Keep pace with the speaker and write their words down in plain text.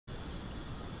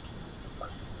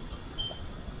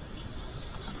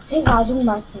Hey guys, welcome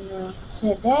back to me.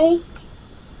 Today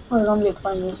we're gonna be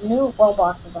playing this new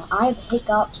Roblox event. I have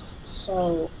hiccups,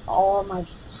 so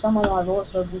some of my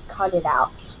voice will be cut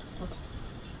out. Okay.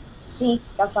 See,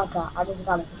 just like that. I just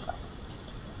got a hiccup.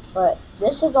 But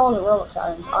this is all the Roblox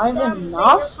items. I have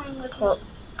enough for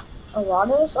a lot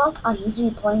of this stuff. I'm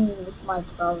usually playing with my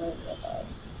brother today.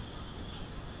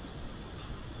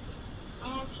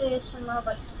 Actually, it's from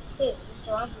Roblox too,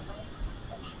 so I'll be nice.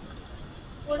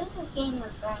 What is this game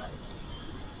about?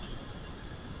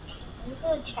 Is this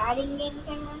a chatting game,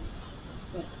 Cameron?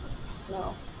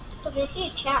 No. Because I see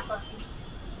a chat button.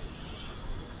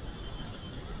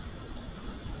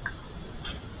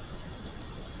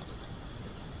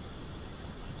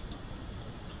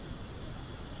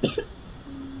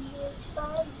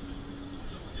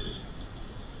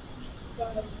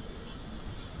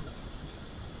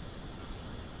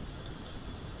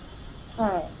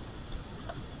 Alright.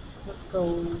 Let's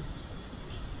go.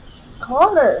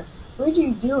 Carter, what are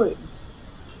you doing?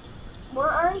 Where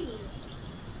are you?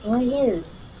 Right here.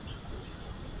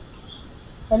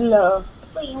 Hello.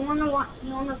 Wait, you wanna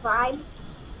vibe?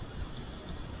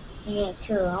 Yeah,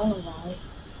 sure, I wanna vibe.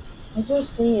 I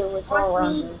just see it, it's all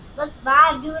around here. Let's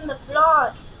vibe doing the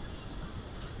floss.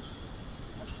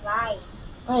 Let's vibe.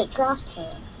 Hey, trash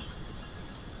can.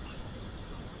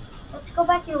 Let's go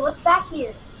back here. What's back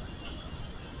here?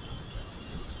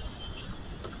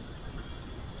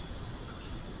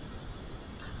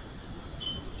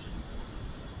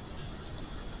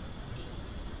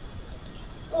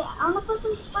 Wait, I wanna put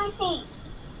some spray paint.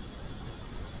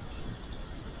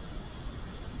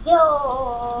 Yo.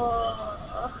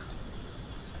 I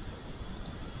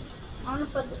wanna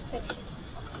put this picture.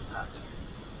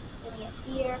 Give me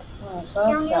a here. Alright, so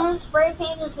that's You wanna spray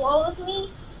paint this wall with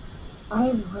me? I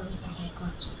have really bad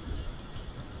hiccups.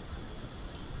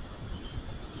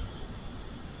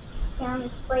 I'm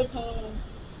spray painting.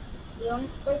 You want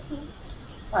to spray paint?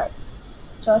 Alright,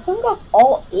 so I think that's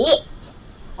all it,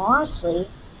 honestly.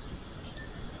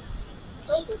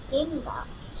 What is this game about?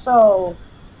 So,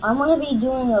 I'm going to be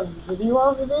doing a video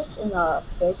of this in the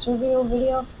face reveal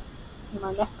video. In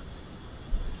my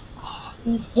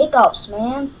these hiccups,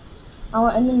 man.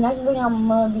 In the next video, I'm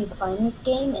going to be playing this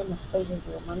game in the face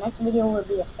reveal. My next video will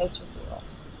be a face reveal.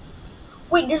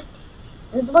 Wait, there's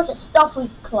a bunch of stuff we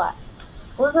collect.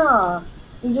 We're gonna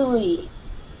usually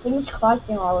finish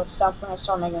collecting all this stuff when I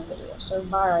start making videos. So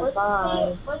bye guys,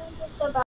 bye. What is this about?